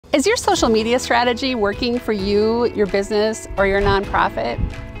Is your social media strategy working for you, your business, or your nonprofit?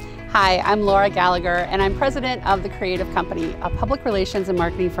 Hi, I'm Laura Gallagher, and I'm president of The Creative Company, a public relations and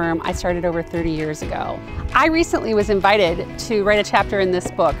marketing firm I started over 30 years ago. I recently was invited to write a chapter in this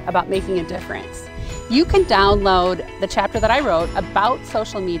book about making a difference. You can download the chapter that I wrote about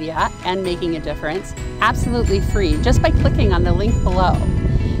social media and making a difference absolutely free just by clicking on the link below.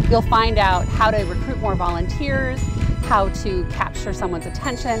 You'll find out how to recruit more volunteers, how to capture someone's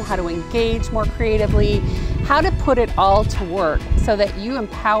attention, how to engage more creatively, how to put it all to work so that you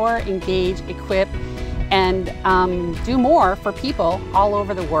empower, engage, equip, and do more for people all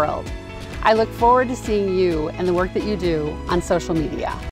over the world. I look forward to seeing you and the work that you do on social media.